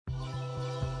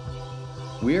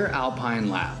We're Alpine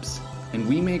Labs, and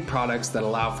we make products that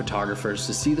allow photographers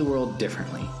to see the world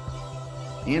differently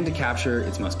and to capture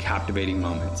its most captivating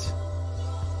moments.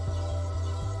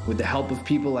 With the help of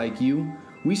people like you,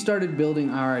 we started building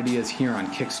our ideas here on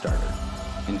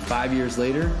Kickstarter. And 5 years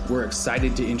later, we're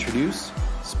excited to introduce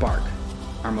Spark,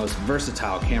 our most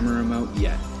versatile camera remote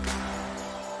yet.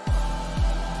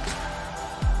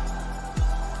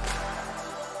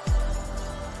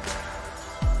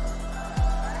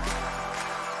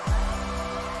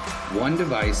 One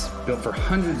device built for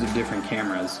hundreds of different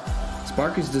cameras,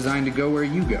 Spark is designed to go where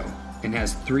you go and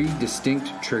has 3 distinct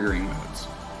triggering modes: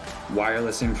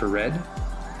 wireless infrared,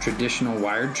 traditional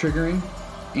wired triggering,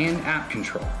 and app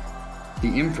control. The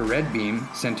infrared beam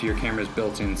sent to your camera's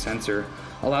built-in sensor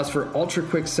allows for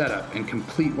ultra-quick setup and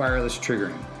complete wireless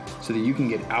triggering so that you can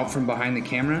get out from behind the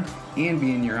camera and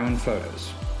be in your own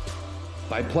photos.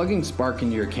 By plugging Spark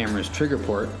into your camera's trigger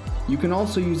port, you can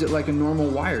also use it like a normal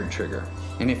wired trigger.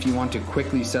 And if you want to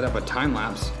quickly set up a time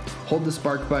lapse, hold the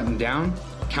Spark button down,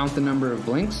 count the number of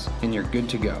blinks, and you're good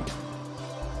to go.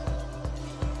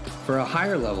 For a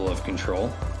higher level of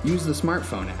control, use the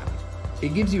smartphone app.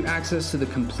 It gives you access to the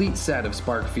complete set of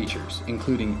Spark features,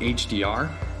 including HDR,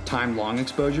 timed long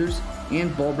exposures,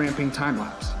 and bulb ramping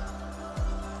time-lapse.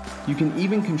 You can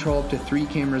even control up to 3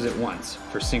 cameras at once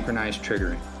for synchronized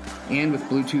triggering. And with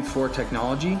Bluetooth 4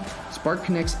 technology, Spark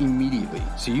connects immediately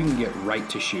so you can get right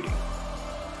to shooting.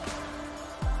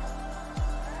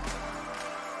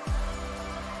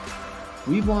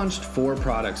 We've launched 4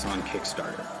 products on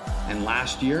Kickstarter, and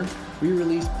last year we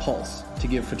released Pulse to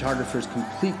give photographers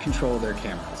complete control of their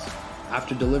cameras.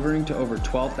 After delivering to over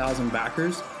 12,000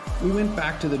 backers, we went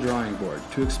back to the drawing board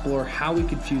to explore how we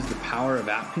could fuse the power of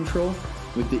app control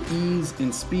with the ease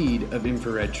and speed of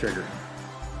infrared triggering.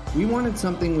 We wanted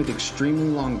something with extremely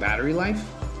long battery life,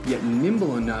 yet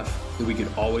nimble enough that we could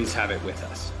always have it with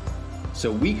us.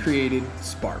 So we created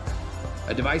Spark,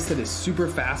 a device that is super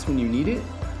fast when you need it,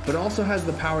 but also has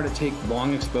the power to take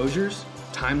long exposures,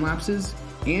 time lapses,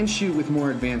 and shoot with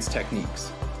more advanced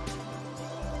techniques.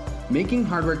 Making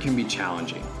hardware can be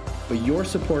challenging, but your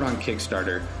support on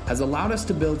Kickstarter has allowed us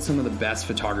to build some of the best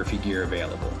photography gear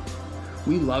available.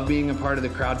 We love being a part of the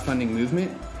crowdfunding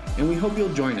movement, and we hope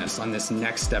you'll join us on this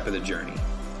next step of the journey.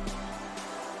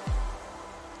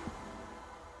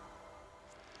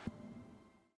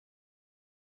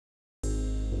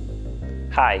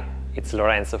 Hi, it's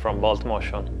Lorenzo from Bolt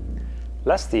Motion.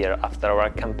 Last year, after our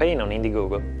campaign on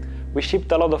Indiegogo, we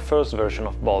shipped a lot of first version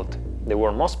of Bolt, the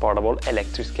world's most portable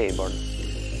electric skateboard.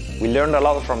 We learned a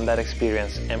lot from that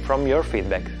experience, and from your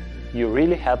feedback, you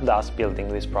really helped us building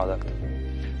this product.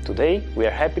 Today, we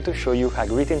are happy to show you a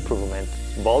great improvement,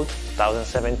 Bolt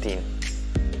 2017.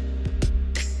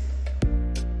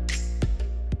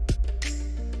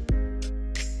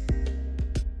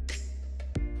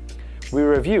 We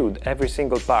reviewed every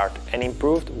single part and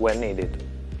improved when needed.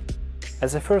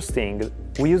 As a first thing,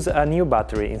 we use a new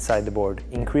battery inside the board,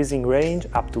 increasing range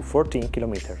up to 14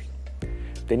 km.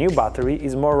 The new battery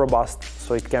is more robust,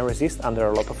 so it can resist under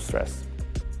a lot of stress.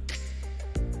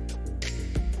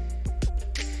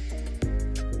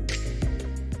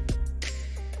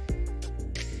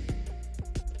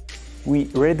 We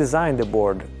redesigned the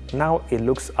board, now it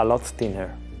looks a lot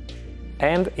thinner.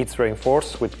 And it's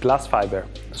reinforced with glass fiber,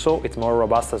 so it's more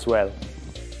robust as well.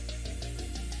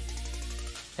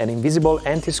 An invisible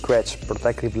anti-scratch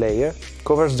protective layer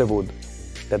covers the wood,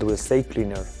 that will stay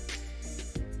cleaner.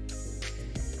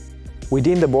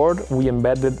 Within the board we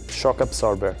embedded shock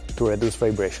absorber to reduce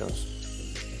vibrations.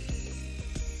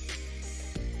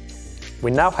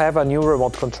 We now have a new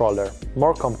remote controller,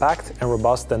 more compact and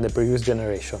robust than the previous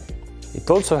generation. It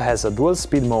also has a dual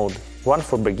speed mode, one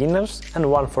for beginners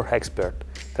and one for expert,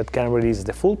 that can release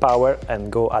the full power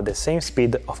and go at the same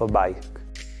speed of a bike.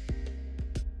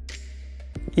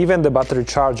 Even the battery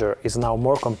charger is now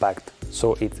more compact,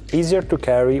 so it's easier to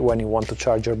carry when you want to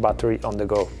charge your battery on the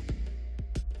go.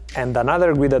 And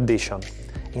another great addition,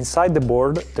 inside the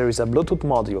board there is a Bluetooth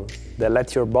module that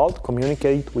lets your Bolt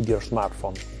communicate with your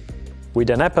smartphone. With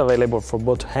an app available for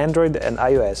both Android and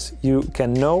iOS, you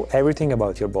can know everything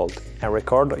about your Bolt and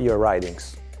record your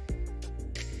ridings.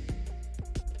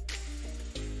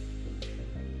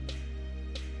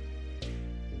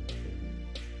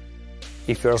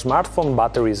 If your smartphone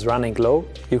battery is running low,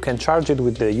 you can charge it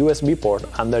with the USB port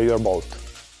under your Bolt.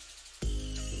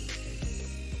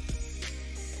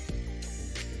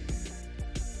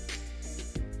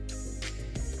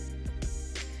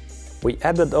 We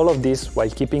added all of this while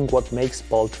keeping what makes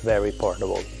Bolt very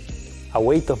portable. A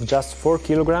weight of just 4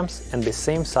 kilograms and the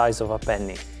same size of a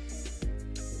penny.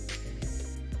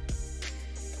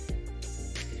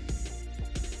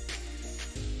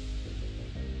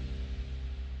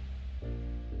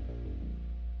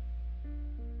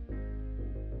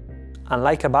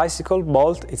 Unlike a bicycle,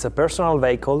 Bolt is a personal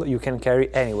vehicle you can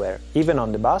carry anywhere, even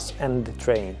on the bus and the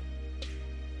train.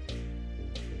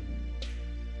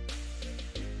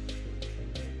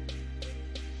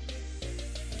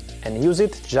 And use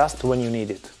it just when you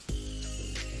need it.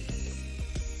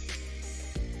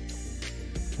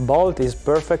 Bolt is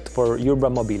perfect for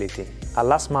urban mobility, a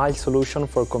last-mile solution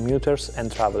for commuters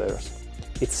and travelers.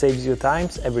 It saves you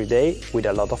times every day with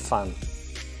a lot of fun.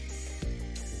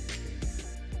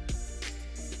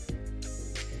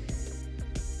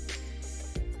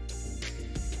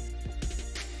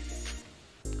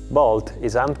 Bolt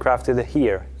is handcrafted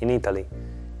here in Italy,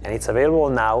 and it's available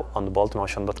now on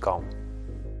boltmotion.com.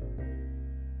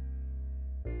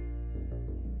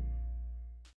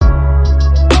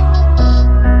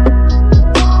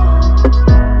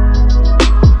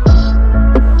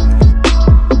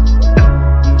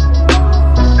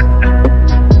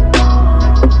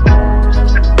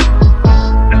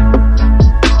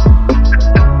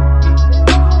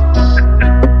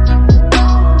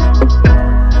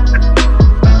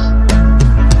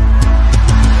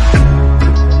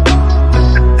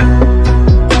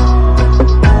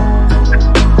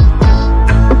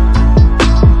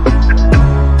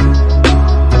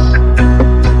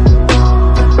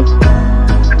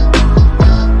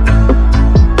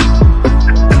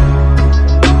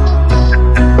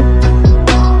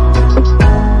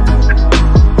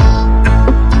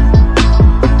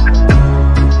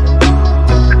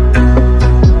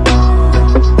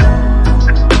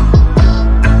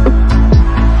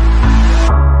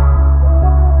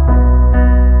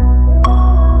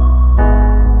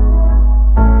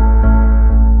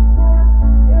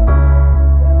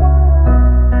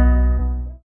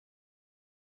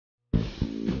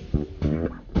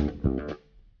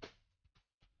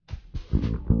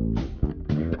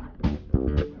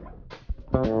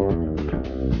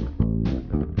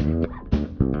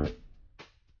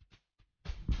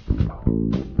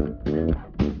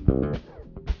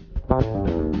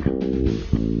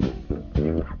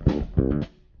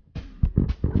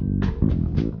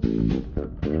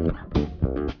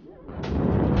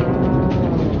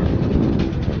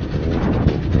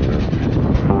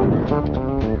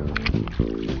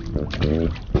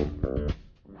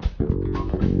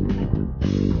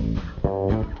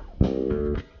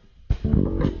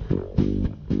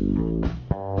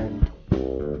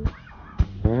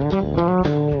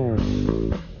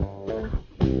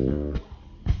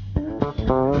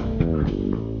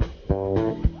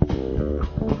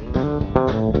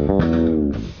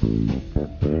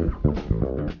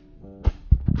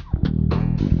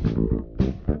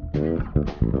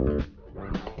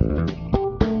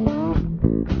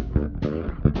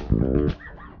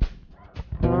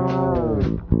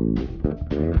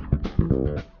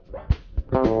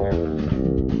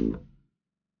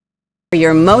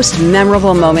 Your most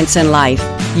memorable moments in life.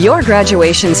 Your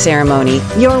graduation ceremony,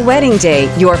 your wedding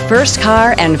day, your first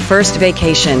car and first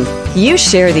vacation. You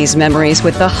share these memories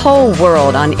with the whole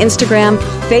world on Instagram,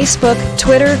 Facebook,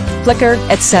 Twitter, Flickr,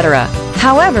 etc.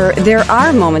 However, there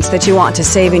are moments that you want to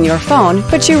save in your phone,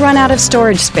 but you run out of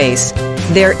storage space.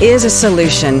 There is a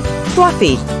solution.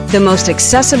 Fluffy, the most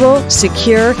accessible,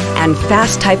 secure, and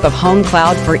fast type of home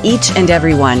cloud for each and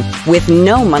every one, with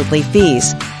no monthly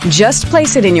fees. Just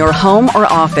place it in your home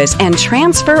or office and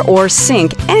transfer or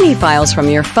sync any files from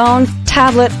your phone,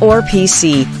 tablet, or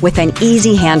PC with an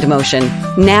easy hand motion.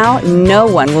 Now, no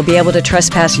one will be able to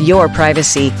trespass your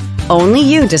privacy. Only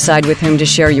you decide with whom to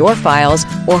share your files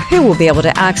or who will be able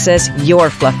to access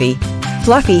your Fluffy.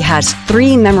 Fluffy has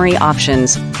 3 memory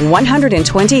options: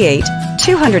 128,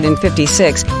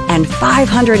 256, and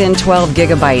 512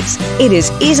 gigabytes. It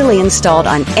is easily installed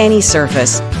on any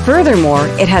surface. Furthermore,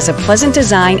 it has a pleasant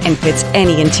design and fits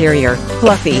any interior.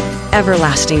 Fluffy,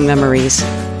 everlasting memories.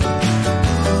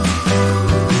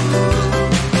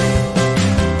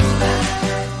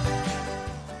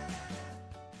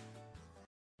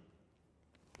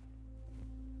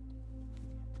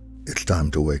 It's time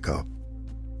to wake up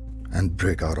and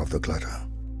break out of the clutter.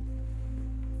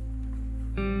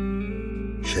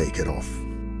 Shake it off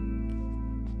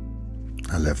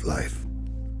and live life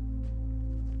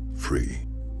free.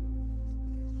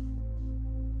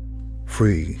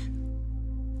 Free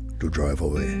to drive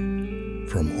away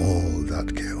from all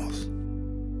that chaos.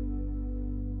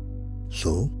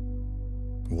 So,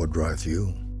 what drives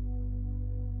you?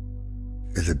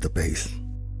 Is it the pace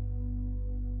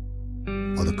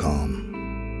or the calm?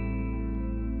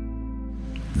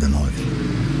 The noise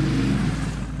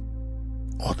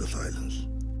or the silence?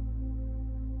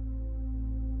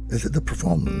 Is it the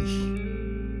performance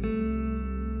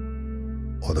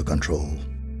or the control?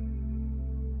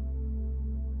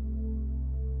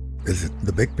 Is it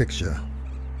the big picture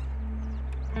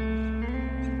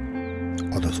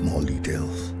or the small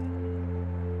details?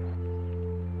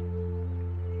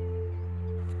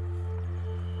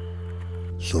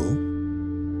 So,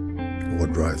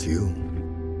 what drives you?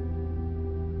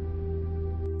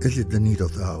 Is it the need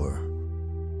of the hour?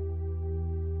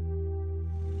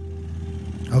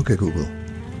 Okay, Google,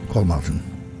 call Martin.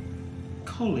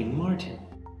 Calling Martin.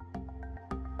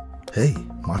 Hey,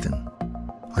 Martin,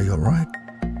 are you alright?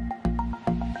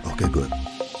 Okay, good.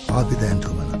 I'll be there in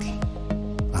 2 minutes.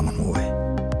 I'm on my way.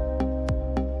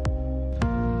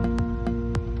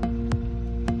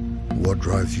 What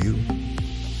drives you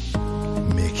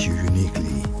makes you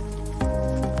uniquely,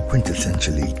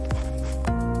 quintessentially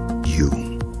you.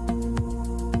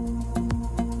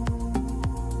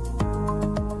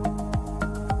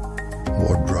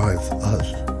 What drives us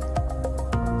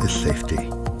is safety.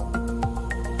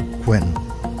 Quin,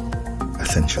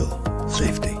 essential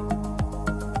safety.